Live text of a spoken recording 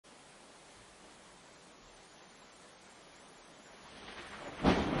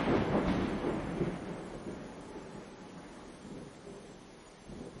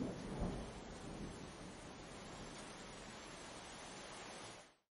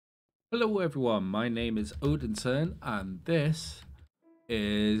Hello everyone, my name is Odinson and this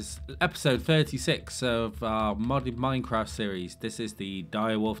is episode 36 of our modded Minecraft series. This is the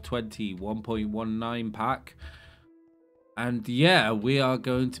DW20 1.19 pack. And yeah, we are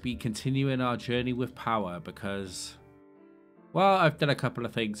going to be continuing our journey with power because, well, I've done a couple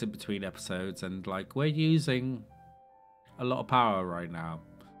of things in between episodes and we're using a lot of power right now.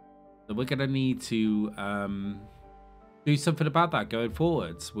 So we're going to need to do something about that going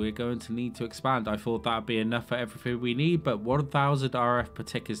forwards. We're going to need to expand. I thought that'd be enough for everything we need, but 1000 RF per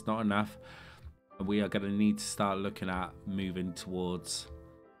tick is not enough. And we are going to need to start looking at moving towards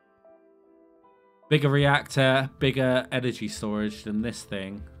bigger reactor, bigger energy storage than this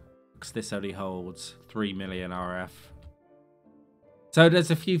thing, because this only holds 3 million RF. So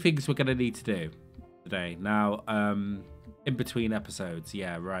there's a few things we're going to need to do today. Now, in between episodes.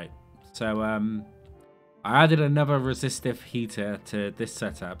 Yeah, right. So, I added another resistive heater to this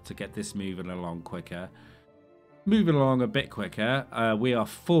setup to get this moving along quicker. Moving along a bit quicker. We are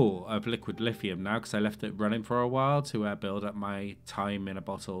full of liquid lithium now because I left it running for a while to build up my time in a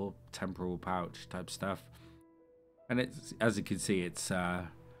bottle, temporal pouch type stuff. And it's, as you can see, it's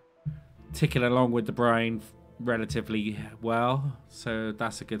ticking along with the brine relatively well. So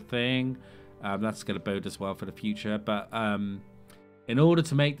that's a good thing. That's going to bode as well for the future. But in order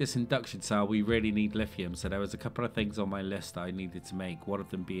to make this induction cell, we really need lithium. So there was a couple of things on my list that I needed to make. One of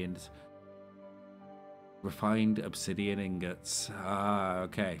them being refined obsidian ingots.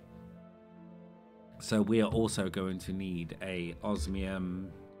 Okay. So we are also going to need a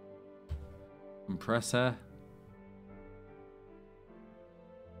osmium compressor.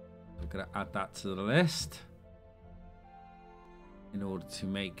 I'm going to add that to the list in order to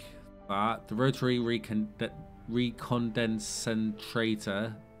make that. The rotary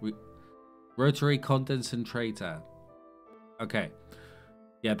rotary condensator. Okay,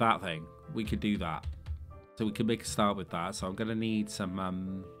 yeah, that thing, we could do that, so we can make a start with that. So I'm gonna need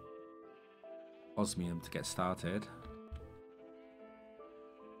some osmium to get started,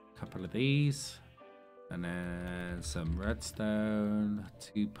 a couple of these, and then some redstone,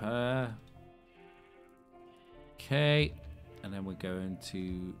 2 per. Okay, and then we're going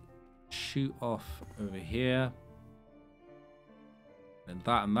to shoot off over here and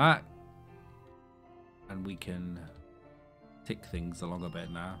that, and we can tick things along a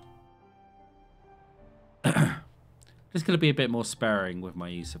bit now. Just going to be a bit more sparing with my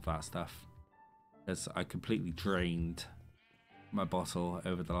use of that stuff because I completely drained my bottle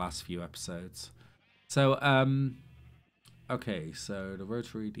over the last few episodes. So okay, so the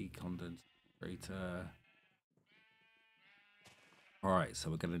rotary decondensator. Alright, so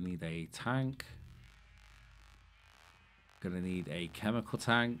we're going to need a tank. Going to need a chemical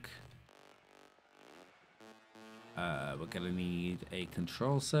tank. We're going to need a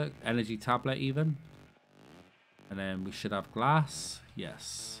control circuit, energy tablet even. And then we should have glass.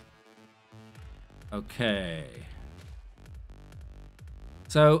 Yes. Okay.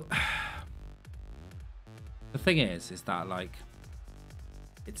 So, the thing is that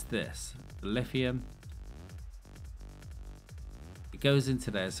it's this. The lithium. Goes into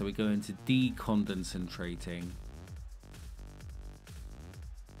there, so we go into decondensating.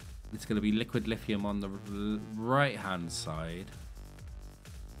 It's going to be liquid lithium on the right hand side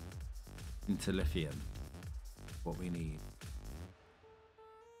into lithium, what we need.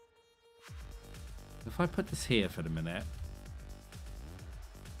 If I put this here for the minute,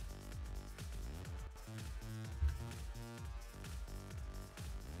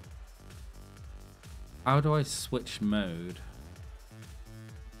 how do I switch mode?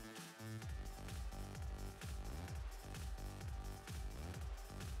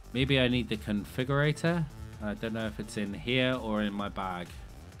 Maybe I need the configurator. I don't know if it's in here or in my bag.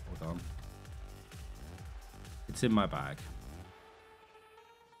 Hold on. It's in my bag.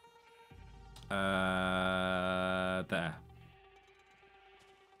 There.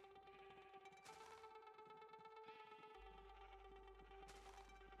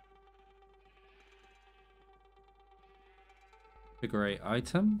 Configure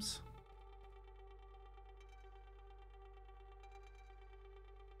items.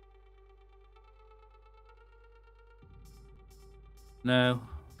 No.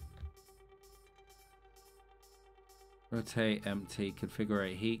 Rotate, empty,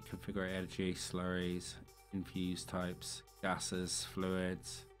 configure heat, configure energy, slurries, infused types, gases,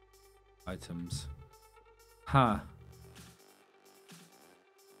 fluids, items. Huh.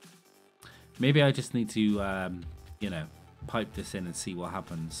 Maybe I just need to, you know, pipe this in and see what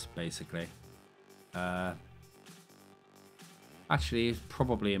happens, basically. Actually, it's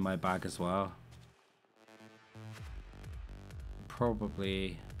probably in my bag as well.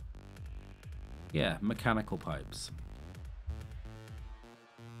 Probably Yeah, mechanical pipes.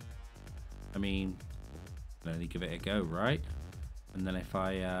 I mean, I'll only give it a go, right? And then if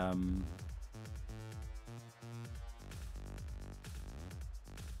I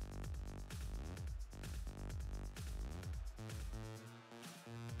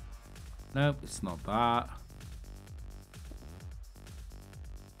nope, it's not that.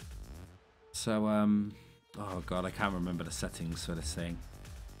 So oh god, I can't remember the settings for this thing.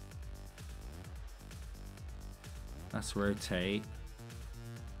 Let's rotate.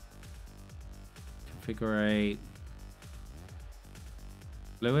 Configure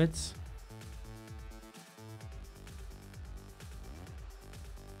fluids.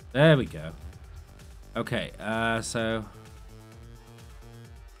 There we go. Okay, so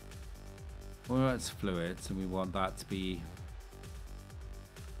well, that's fluids, and we want that to be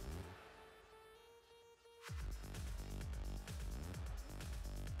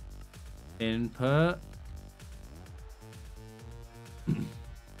input.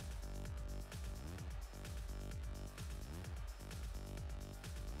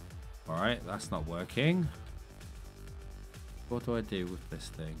 Alright, that's not working. What do I do with this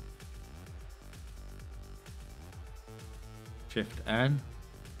thing? Shift N.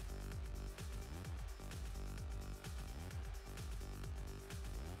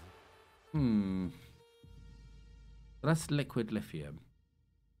 That's liquid lithium.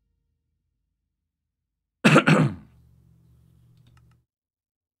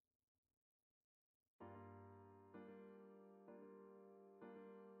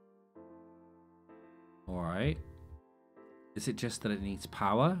 Alright. Is it just that it needs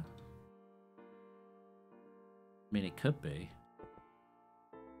power? I mean, it could be.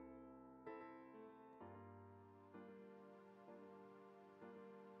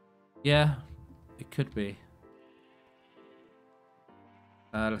 Yeah, it could be.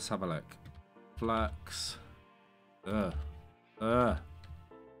 Let's have a look. Flux.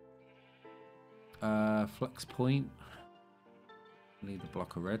 Flux point. Need a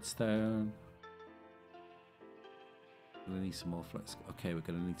block of redstone. Gonna need some more flux. Okay, we're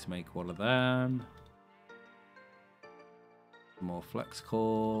gonna need to make one of them. More flex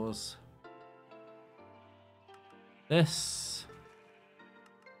cores. This.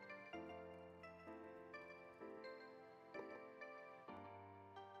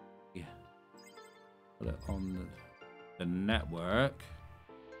 Yeah. Put it on the network.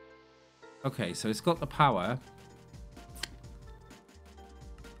 Okay, so it's got the power.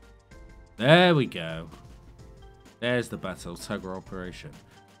 There we go. There's the battle tugger operation.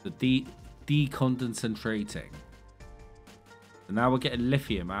 The decondensating. So now we're getting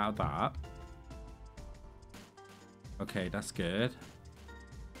lithium out of that. Okay, that's good.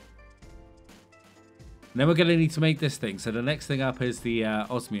 And then we're going to need to make this thing. So the next thing up is the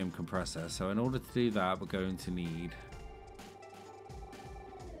osmium compressor. So in order to do that, we're going to need...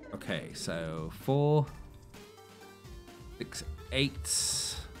 Okay, so 4, 6,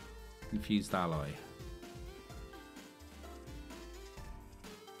 8 infused alloy.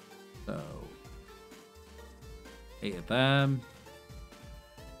 So 8 of them.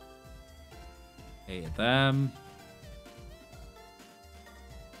 8 of them.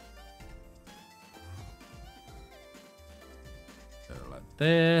 Go like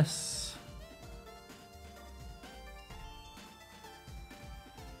this.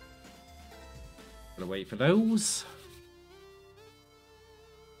 Gotta wait for those.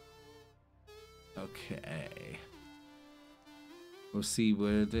 Okay. We'll see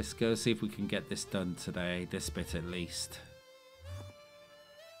where this goes. See if we can get this done today. This bit at least.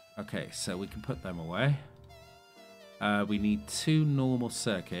 Okay, so we can put them away. We need 2 normal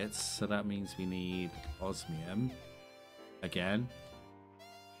circuits. So that means we need osmium. Again.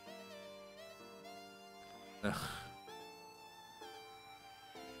 Ugh.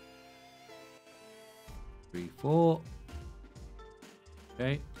 3, 4.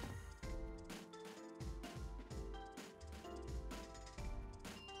 Okay.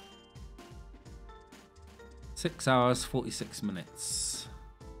 6 hours, 46 minutes.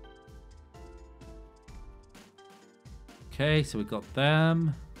 Okay, so we got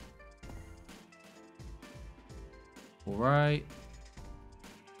them. All right.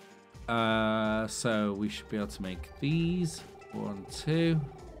 So we should be able to make these. 1, 2.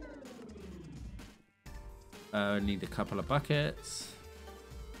 Need a couple of buckets.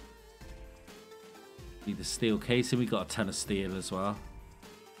 Need a steel casing. We got a ton of steel as well.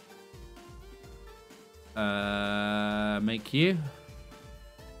 Make you.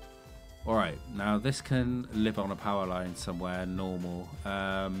 Alright, now this can live on a power line somewhere normal.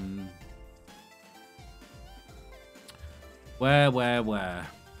 Where?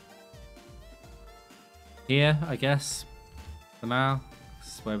 here, I guess, for now.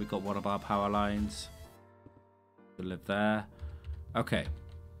 This is where we got one of our power lines. We live there. Okay,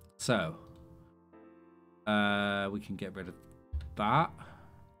 so we can get rid of that.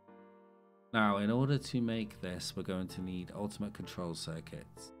 Now, in order to make this, we're going to need ultimate control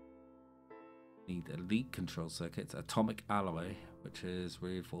circuits. Need elite control circuits, atomic alloy, which is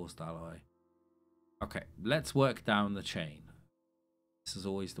reinforced alloy. Okay, let's work down the chain. This is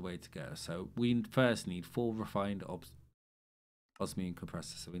always the way to go. So we first need 4 refined osmium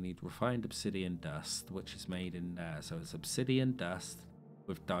compressors. So we need refined obsidian dust, which is made in there. So it's obsidian dust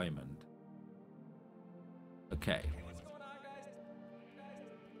with diamond. Okay.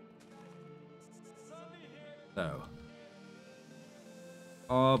 So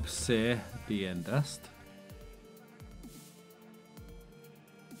obsidian dust.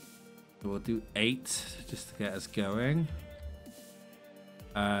 So we'll do 8 just to get us going.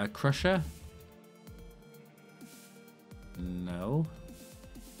 Crusher? No.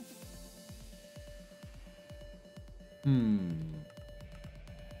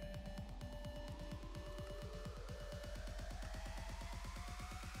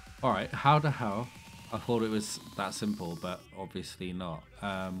 Alright, how the hell? I thought it was that simple, but obviously not.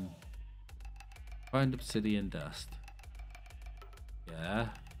 Find obsidian dust. Yeah.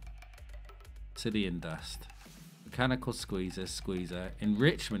 Obsidian dust. Mechanical squeezer,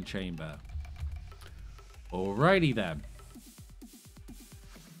 enrichment chamber. Alrighty then.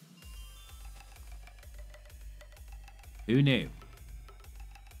 Who knew?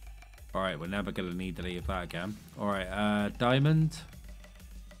 Alright, we're never going to need to leave that again. Alright, diamond.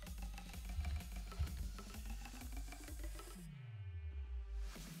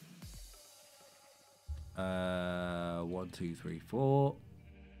 One, 2, 3, 4.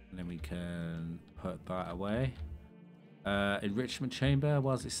 And then we can put that away. Enrichment chamber,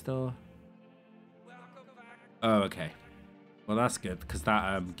 was it still? Oh, okay. Well, that's good because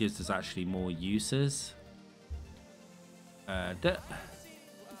that gives us actually more uses. So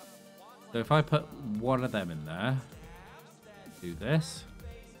if I put one of them in there, do this.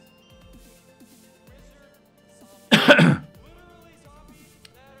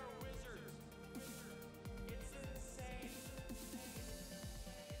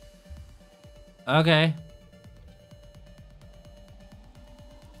 Okay.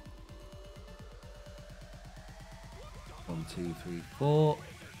 One, 2, 3, 4.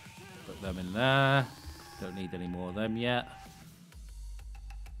 Put them in there. Don't need any more of them yet.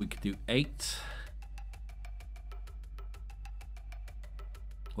 We could do 8.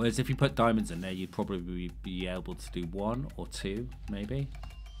 Whereas if you put diamonds in there, you'd probably be able to do 1 or 2, maybe.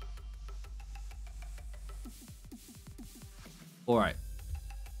 Alright.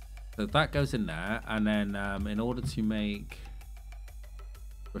 So that goes in there, and then in order to make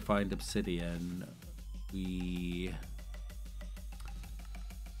refined obsidian, we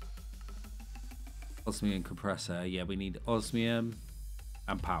osmium compressor. Yeah, we need osmium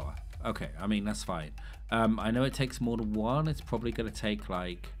and power. Okay, I mean that's fine. I know it takes more than 1. It's probably going to take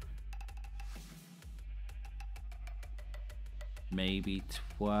like maybe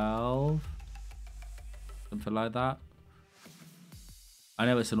 12, something like that. I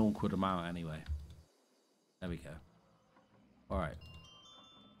know it's an awkward amount anyway. There we go. Alright.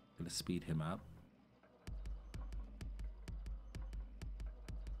 Gonna speed him up.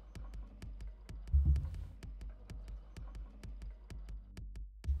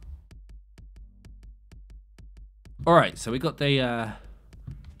 Alright, so we got the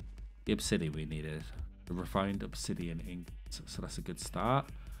obsidian we needed. The refined obsidian ink. So that's a good start.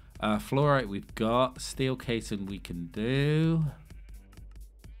 Fluorite we've got. Steel casing we can do.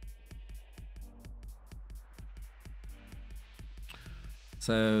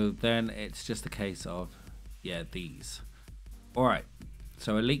 So then it's just a case of, yeah, these. Alright,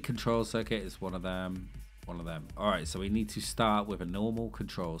 so elite control circuit is one of them. Alright, so we need to start with a normal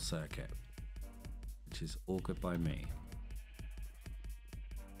control circuit, which is all good by me.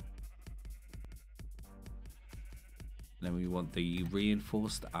 Then we want the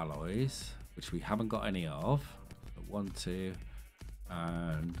reinforced alloys, which we haven't got any of. 1, 2,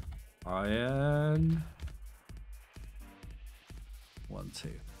 and iron. 1, 2.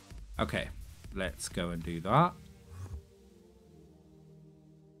 Okay, let's go and do that.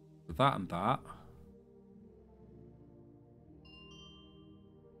 That and that.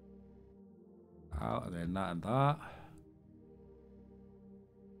 Out, and then that and that.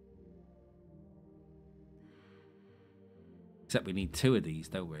 Except we need 2 of these,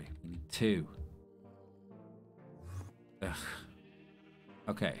 don't we? We need 2. Ugh.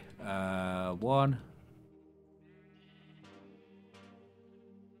 Okay, 1.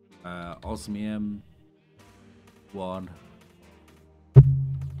 Osmium. 1.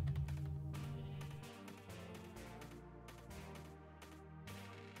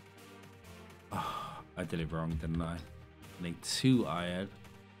 Oh, I did it wrong, didn't I? I need 2 iron.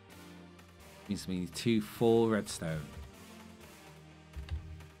 Means we need 2 4 redstone.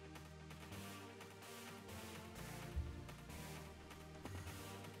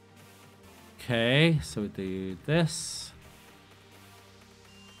 Okay, so we do this.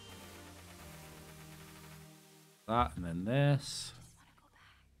 That and then this.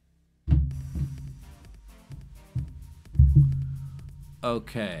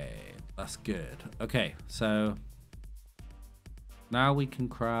 Okay, that's good. Okay, so now we can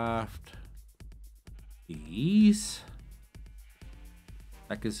craft these.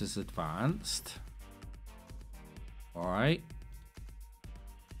 That gives us advanced. Alright.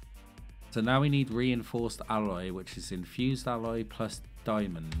 So now we need reinforced alloy, which is infused alloy plus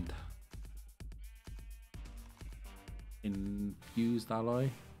diamond. Infused alloy.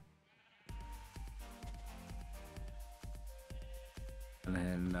 And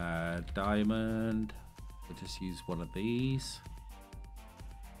then diamond. We'll just use one of these.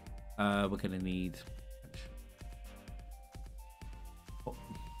 We're going to need...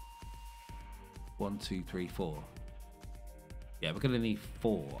 1, 2, 3, 4. Yeah, we're going to need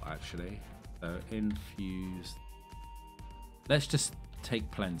 4 actually. So infused. Let's just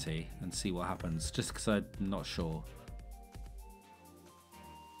take plenty and see what happens, just because I'm not sure.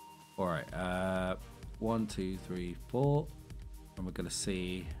 Alright, 1, 2, 3, 4. And we're going to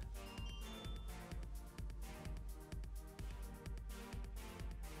see.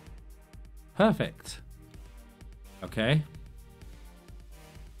 Perfect. Okay.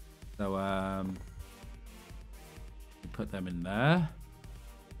 So, put them in there.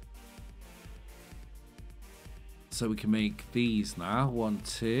 So we can make these now. 1,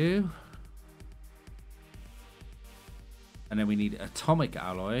 2. And then we need atomic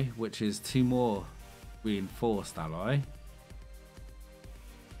alloy, which is 2 more reinforced alloy.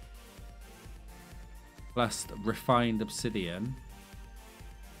 Plus refined obsidian.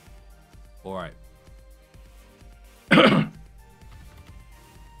 Alright.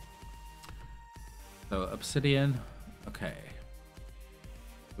 So obsidian. Okay.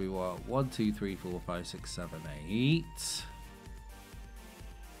 We want 1, 2, 3, 4, 5, 6, 7, 8.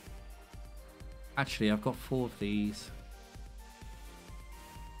 Actually, I've got 4 of these.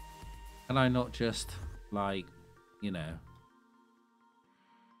 Can I not just, like, you know,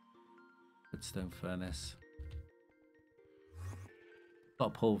 redstone furnace?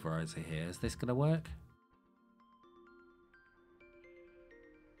 Got a pulverizer here. Is this gonna work?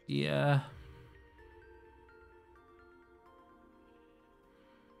 Yeah.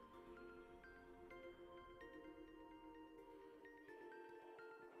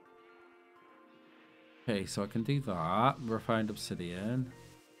 Okay, so I can do that. Refined obsidian.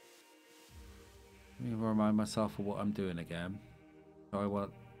 Let me remind myself of what I'm doing again. So I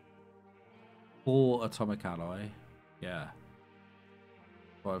want 4 atomic alloy. Yeah.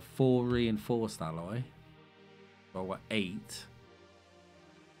 So I have 4 reinforced alloy. So I want 8.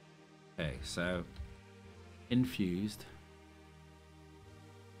 Okay, so infused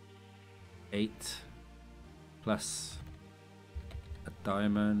 8 plus a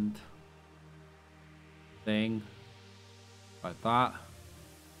diamond thing like that.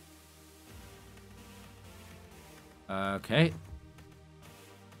 Okay.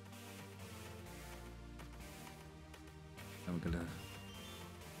 And we're gonna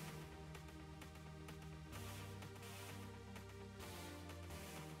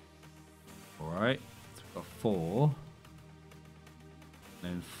alright, so we've got 4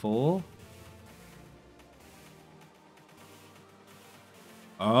 and then 4.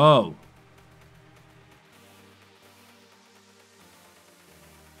 Oh,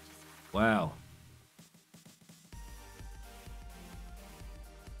 wow.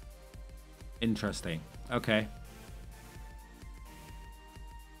 Interesting. Okay.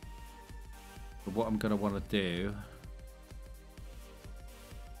 But what I'm gonna want to do,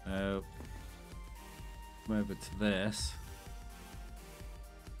 come over to this.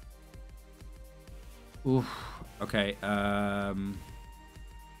 Oof. Okay.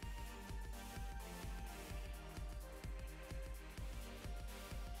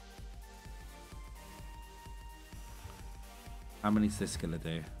 How many is this gonna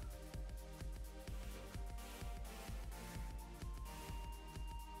do?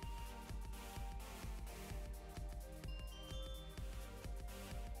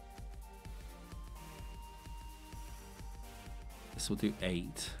 This will do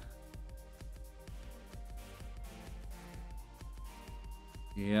 8.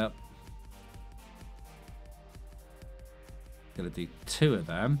 Yep. going to do 2 of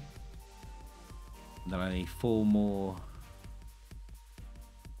them. And then I need 4 more.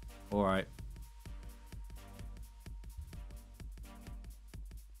 All right.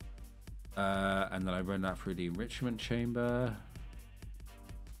 And then I run that through the enrichment chamber.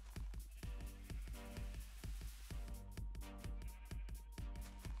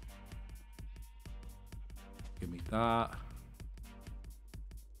 Give me that.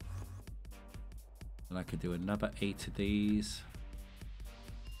 And I could do another 8 of these.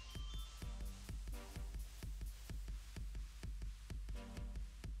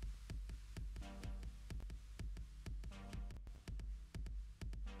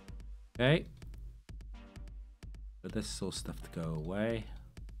 Okay. But this is all stuff to go away.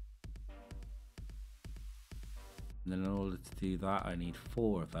 And then in order to do that, I need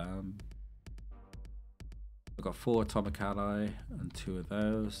 4 of them. I've got 4 atomic ally and 2 of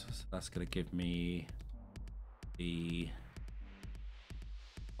those. So that's going to give me the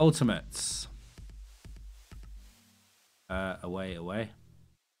ultimates. Away.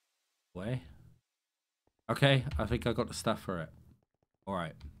 Okay, I think I got the stuff for it. All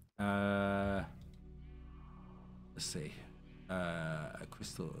right. Let's see. A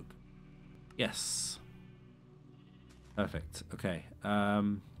crystal. Yes. Perfect. Okay.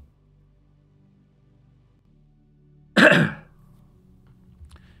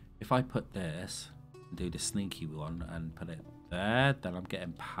 If I put this and do the sneaky one and put it there, then I'm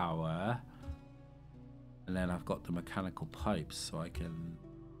getting power. And then I've got the mechanical pipes, so I can...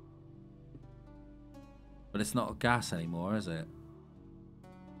 But it's not gas anymore, is it?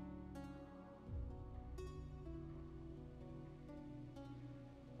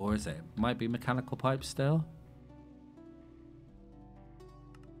 Or is it? Might be mechanical pipes still.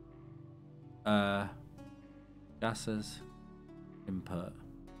 Gases. Input.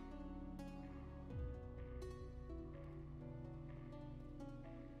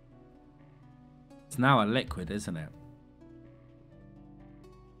 It's now a liquid, isn't it?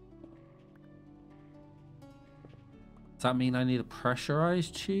 Does that mean I need a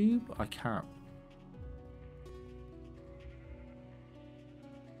pressurized tube? I can't.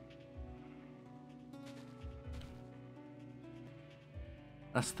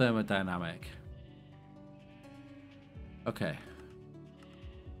 That's thermodynamic. Okay.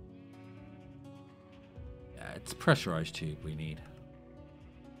 Yeah, it's pressurized tube we need.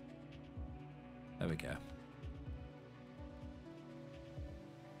 There we go.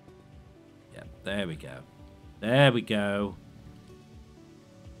 Yeah, there we go. There we go.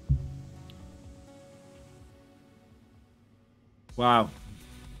 Wow.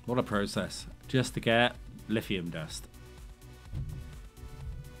 What a process. Just to get lithium dust.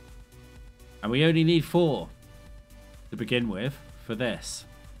 And we only need 4 to begin with for this.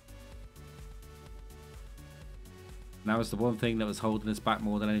 And that was the one thing that was holding us back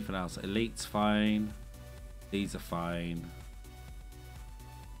more than anything else. Elite's fine. These are fine.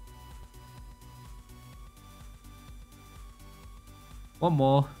 One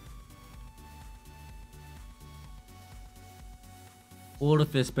more. All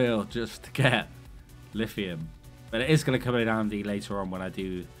of this build just to get lithium. But it is going to come in handy later on when I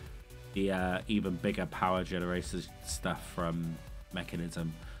do the even bigger power generators stuff from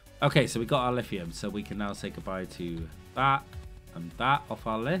Mechanism. Okay, so we got our lithium, so we can now say goodbye to that and that off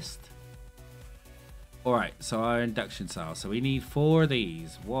our list. Alright, so our induction cell. So we need 4 of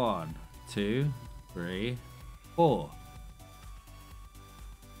these. 1, 2, 3, 4.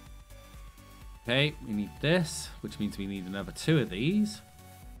 Okay, we need this, which means we need another 2 of these.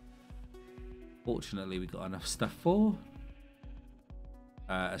 Fortunately, we got enough stuff for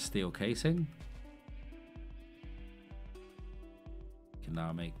a steel casing. We can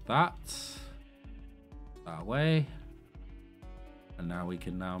now make that way, and now we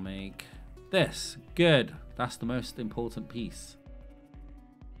can now make this. Good, that's the most important piece.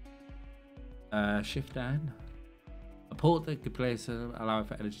 Shift down. A port that could place allow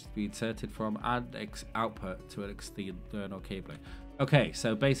for energy to be inserted from and output to an external cabling. Okay,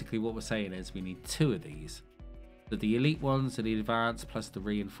 so basically what we're saying is we need 2 of these. So the elite ones and the advanced plus the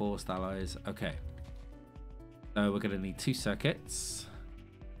reinforced alloys. Okay. So we're going to need 2 circuits.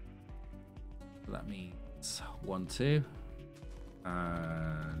 So that means 1, 2.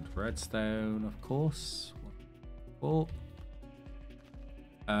 And redstone, of course. 1,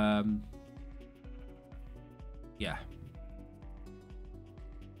 4. Yeah.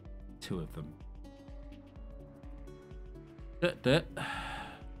 2 of them.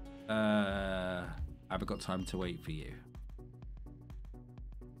 I haven't got time to wait for you.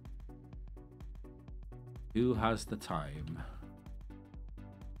 Who has the time?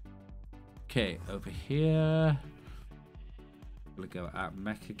 Okay, over here. We'll go at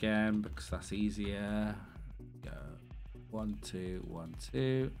mech again because that's easier. Go 1, 2, 1,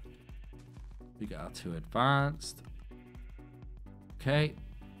 2. We got our 2 advanced. Okay.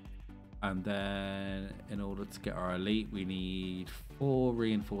 And then in order to get our elite, we need 4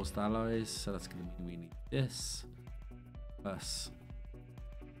 reinforced alloys. So that's going to mean we need this. Plus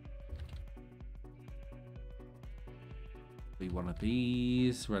be one of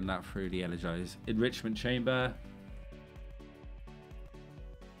these. Run that through the energized enrichment chamber.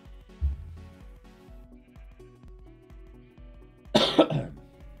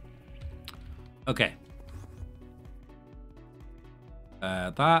 Okay.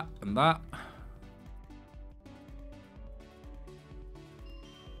 That and that.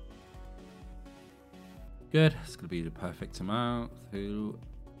 Good. It's going to be the perfect amount. 2,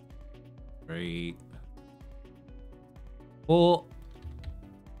 3, 4.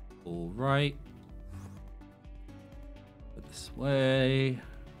 All right. Put this way.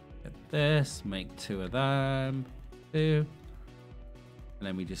 Get this. Make 2 of them. 2. And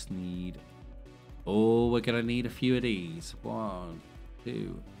then we just need... Oh, we're going to need a few of these. 1,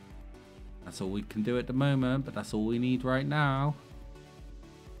 2. That's all we can do at the moment, but that's all we need right now.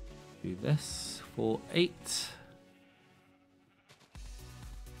 Do this for 8.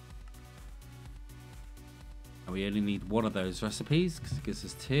 And we only need 1 of those recipes because it gives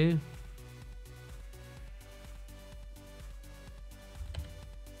us 2.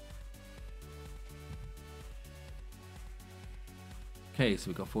 Okay, so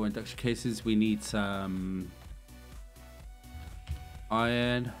we've got 4 induction cases. We need some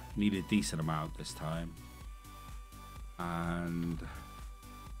iron. Need a decent amount this time. And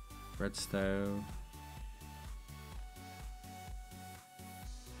redstone.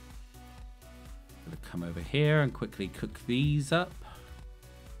 Gonna come over here and quickly cook these up.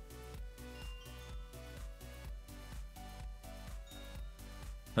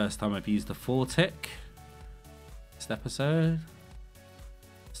 First time I've used the 4 tick this episode.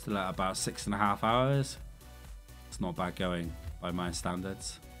 Still at about 6.5 hours. It's not bad going by my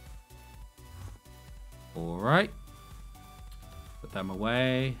standards. Alright. Put them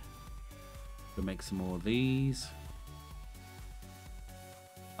away. We'll make some more of these.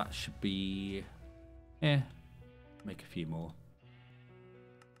 That should be... Yeah. Make a few more.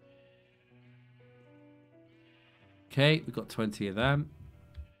 Okay, we've got 20 of them.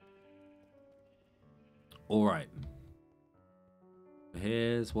 Alright.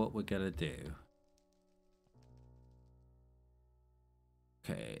 Here's what we're gonna do.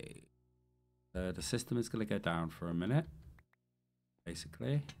 Okay. The system is gonna go down for a minute.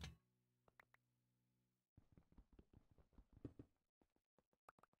 Basically.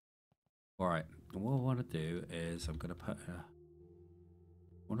 Alright. What I want to do is I'm gonna put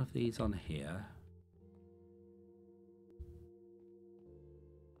one of these on here.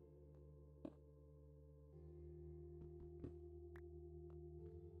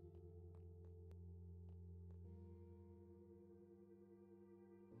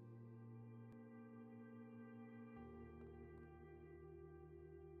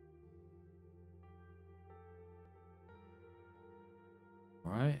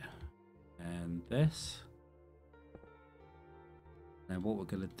 Right, and this. And what we're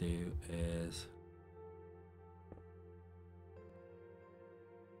going to do is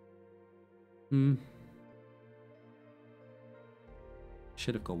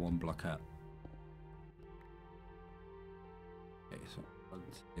should have got 1 block up. Okay, so 1,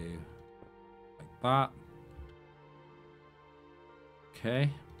 2, like that. Okay.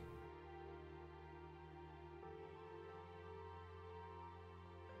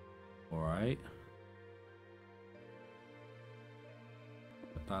 Alright.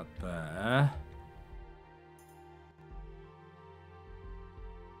 Put that there.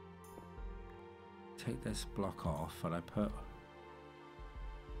 Take this block off and I put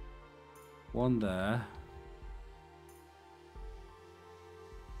 1 there.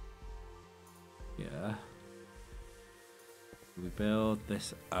 Yeah. We build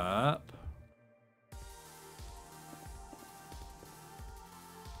this up.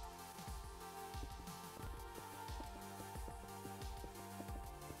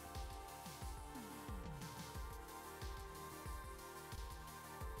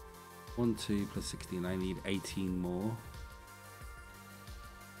 One, 2 plus 16. I need 18 more.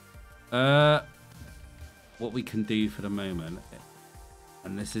 What we can do for the moment,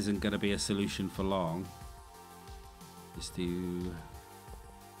 and this isn't going to be a solution for long, is do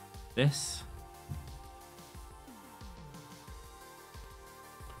this.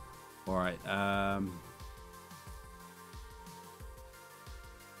 All right.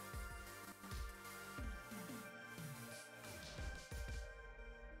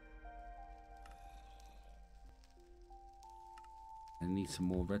 gonna need some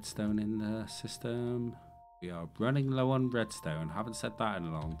more redstone in the system. We are running low on redstone. Haven't said that in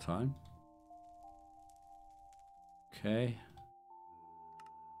a long time. Okay.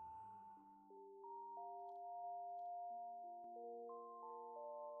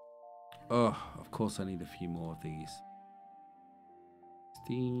 Oh, of course I need a few more of these.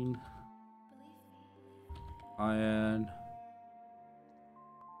 16. Iron.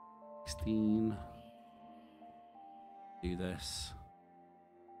 16. Do this.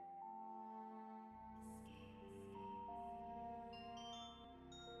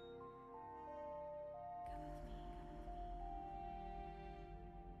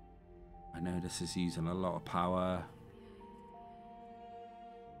 I know this is using a lot of power.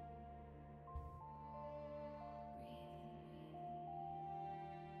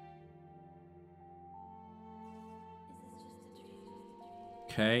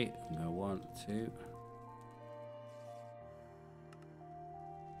 Okay, I'm gonna want to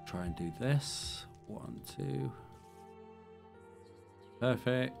try and do this. 1, 2.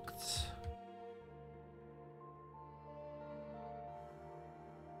 Perfect.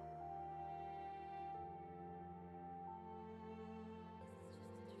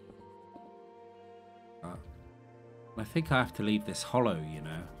 I think I have to leave this hollow, you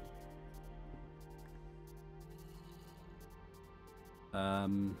know.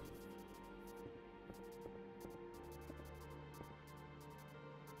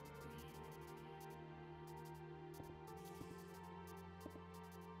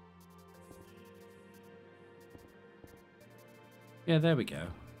 Yeah, there we go.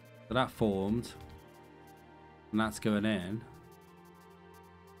 So that formed, and that's going in.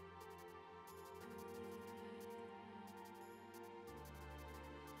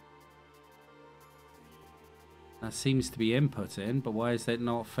 That seems to be inputting, but why is it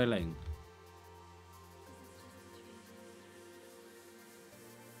not filling?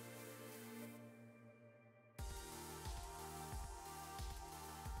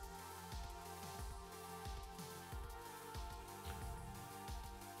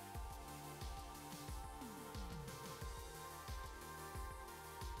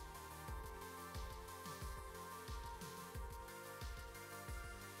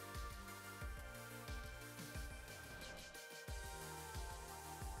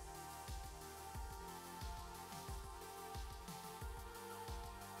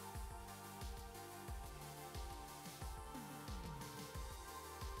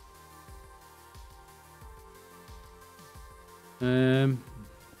 And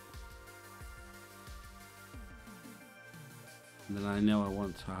then I know I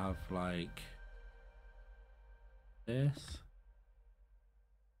want to have like this.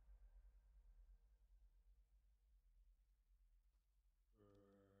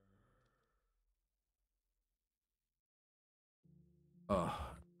 Oh,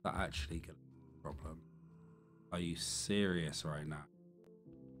 that actually gonna be a problem. Are you serious right now?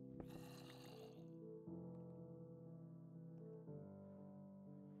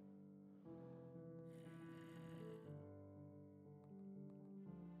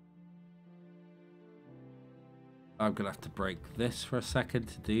 I'm gonna have to break this for a second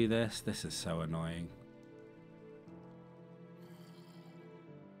to do this. This is so annoying.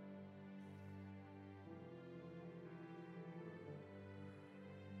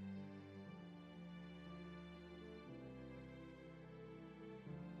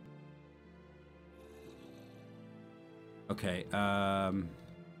 Okay,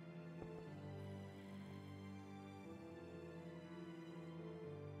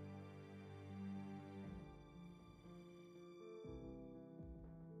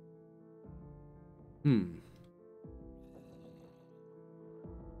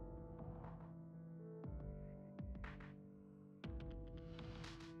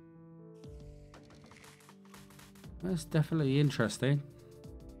 That's definitely interesting.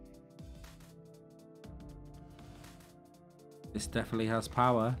 This definitely has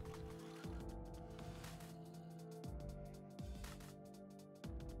power.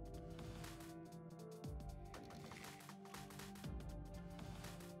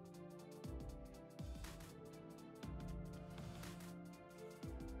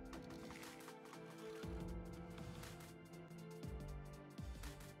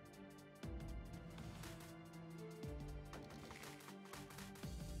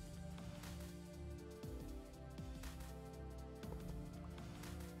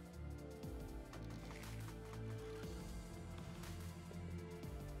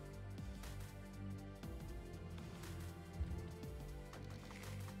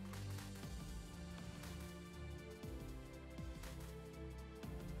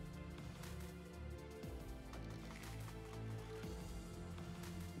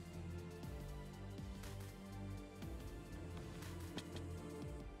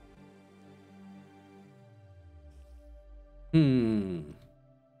 Hmm.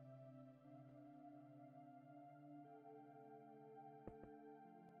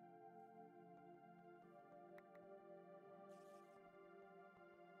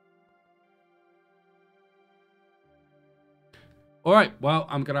 All right, well,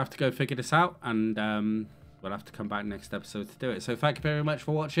 I'm going to have to go figure this out, and we'll have to come back next episode to do it. So thank you very much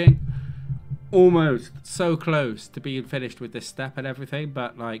for watching. Almost so close to being finished with this step and everything,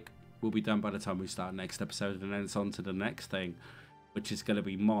 but like we'll be done by the time we start next episode, and then it's on to the next thing, which is going to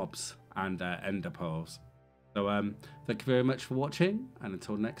be mobs and ender pearls. So thank you very much for watching, and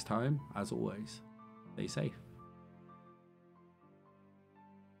until next time, as always, stay safe.